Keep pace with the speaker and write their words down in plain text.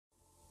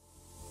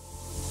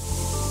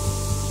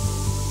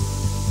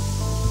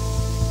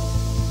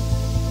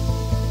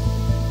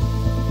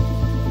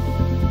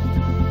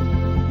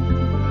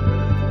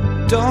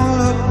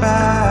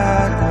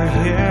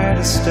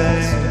to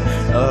stay,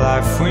 a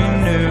life we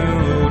knew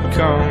would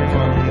come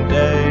one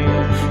day.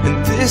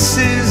 And this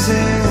is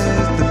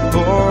it, the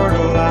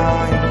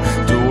borderline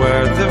to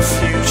where the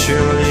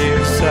future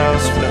leaves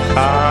us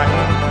behind.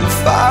 The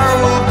fire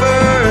will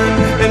burn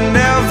and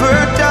never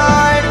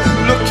die,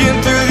 looking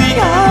through the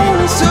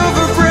eyes of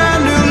a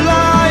brand new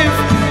life.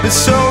 And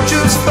so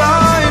just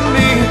find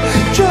me,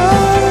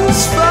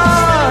 just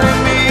find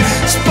me.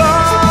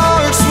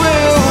 Sparks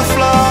will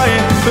fly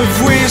if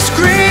we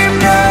scream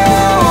no.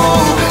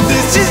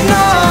 This is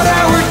not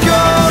how we're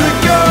gonna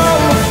go.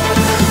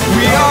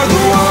 We are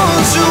the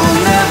ones who'll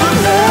never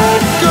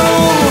let go.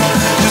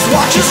 Just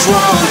watch us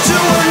run to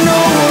where no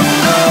one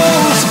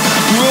knows.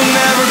 We'll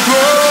never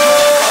grow.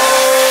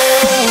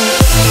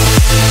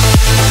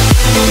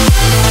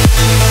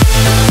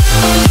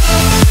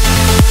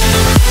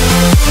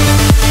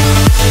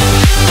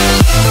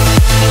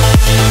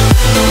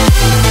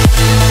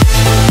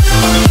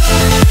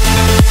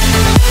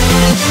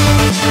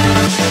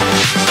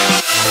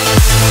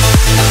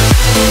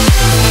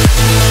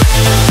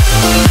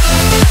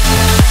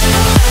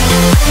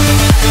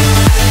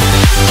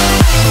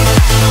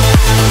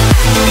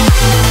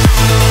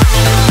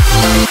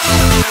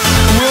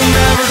 We'll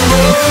never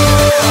grow.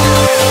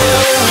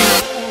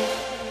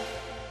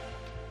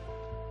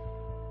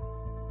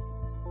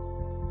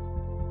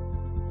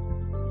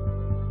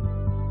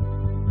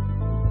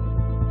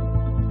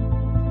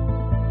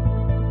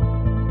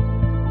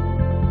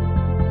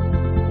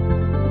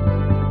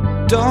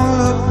 Don't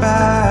look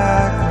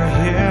back, we're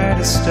here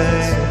to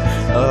stay,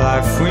 a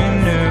life we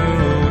knew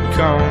would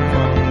come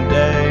one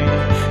day.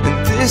 And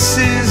this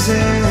is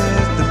it,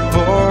 the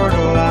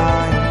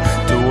borderline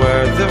to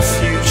where the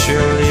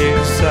future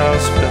leaves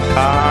us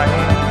behind.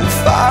 The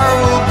fire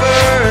will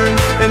burn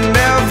and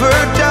never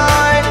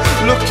die,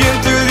 looking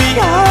through the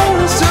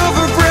eyes of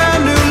a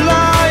brand new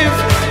life.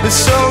 And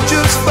so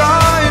just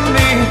find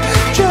me,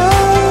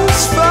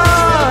 just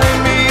find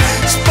me.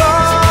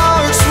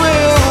 Sparks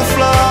will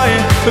fly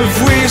if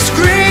we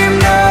scream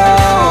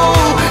no.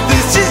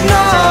 This is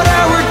not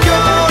how we're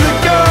gonna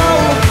go.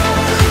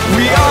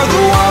 We are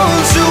the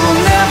ones who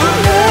will never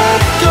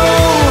let go.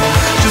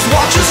 Just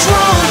watch us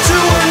run to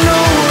where no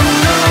one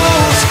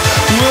knows.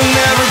 We'll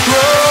never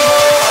grow.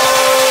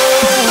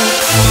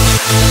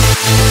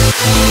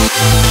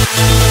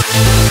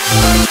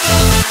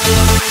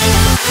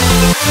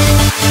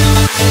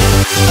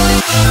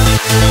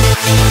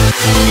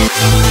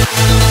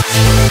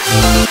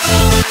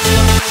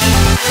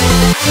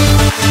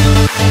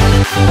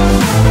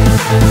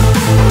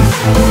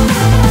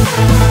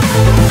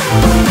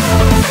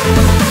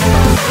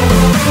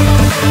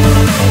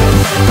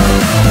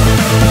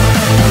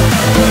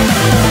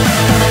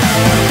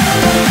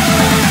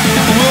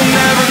 We'll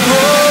never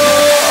grow.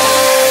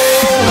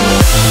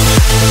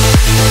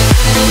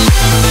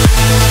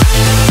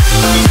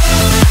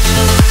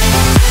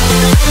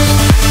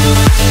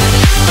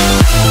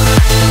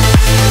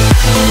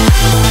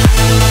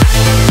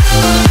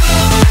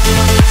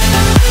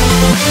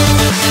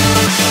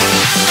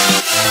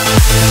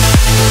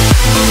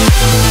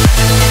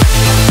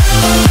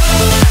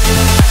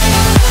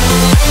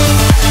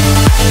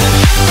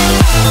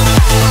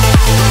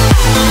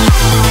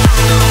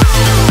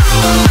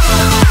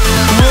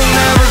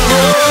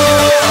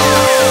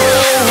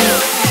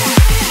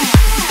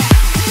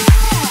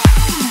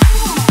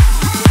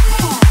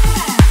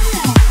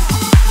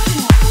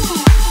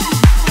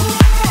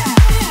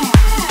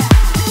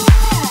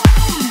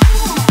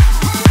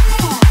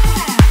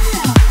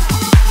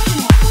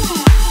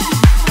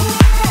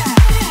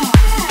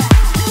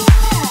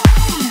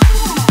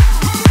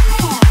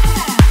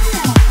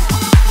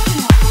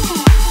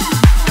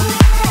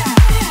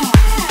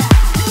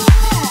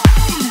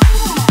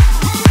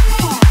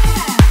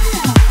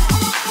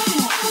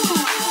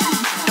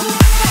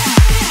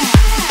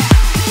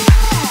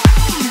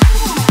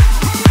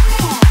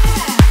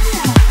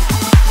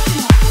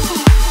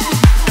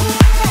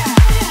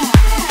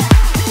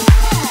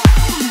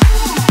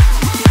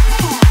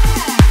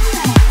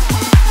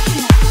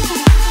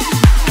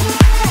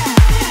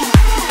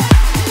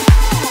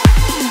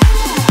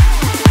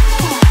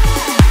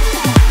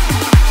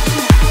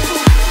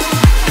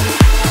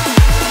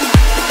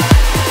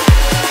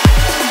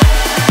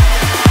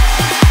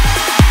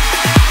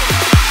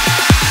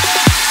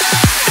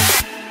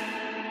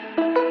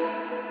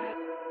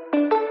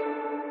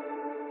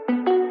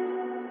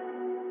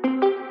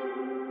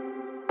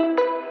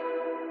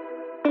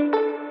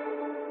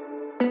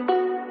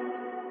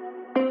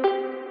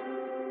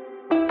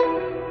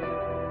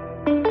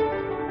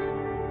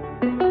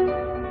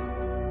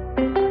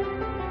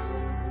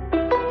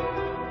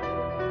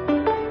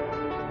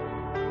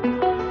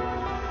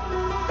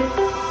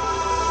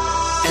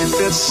 If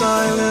it's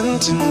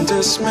silent in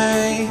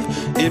dismay,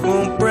 it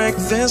won't break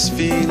this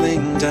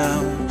feeling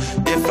down.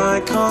 If I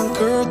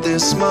conquer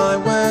this my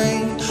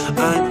way,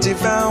 I'd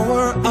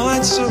devour,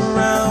 I'd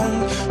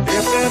surround.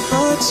 If it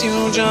hurts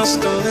you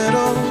just a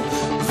little,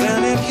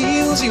 then it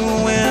heals you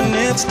when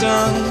it's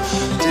done.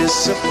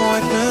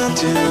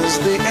 Disappointment is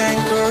the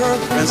anchor,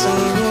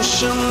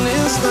 resolution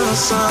is the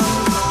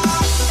sun.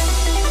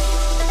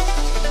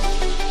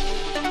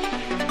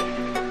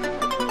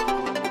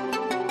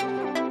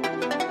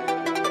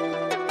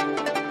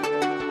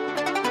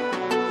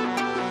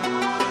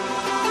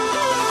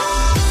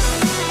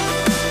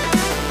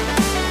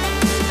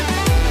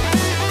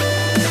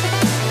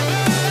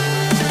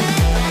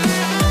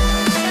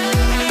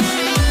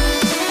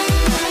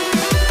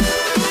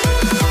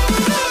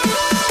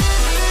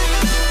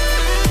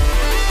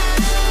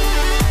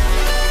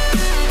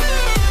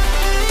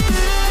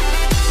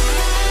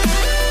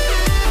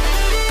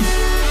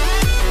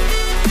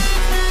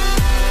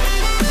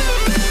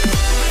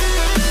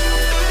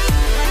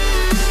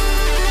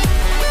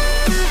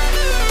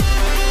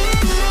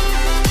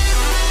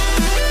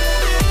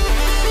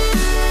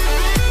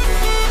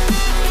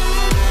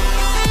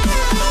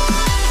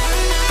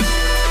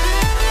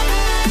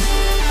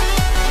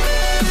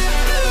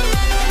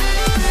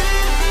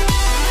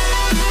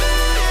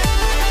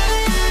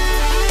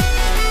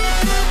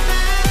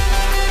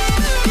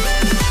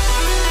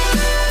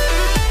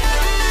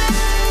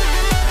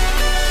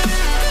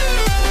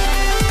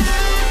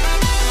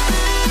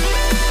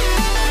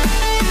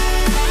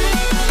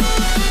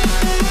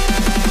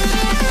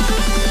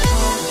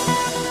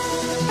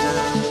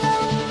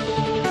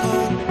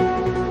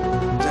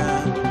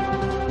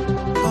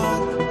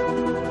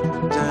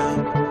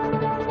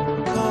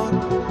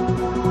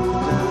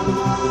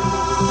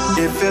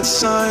 If it's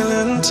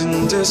silent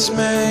in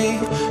dismay,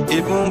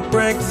 it won't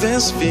break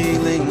this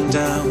feeling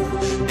down.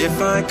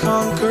 If I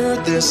conquer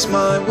this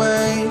my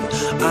way,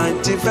 I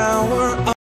devour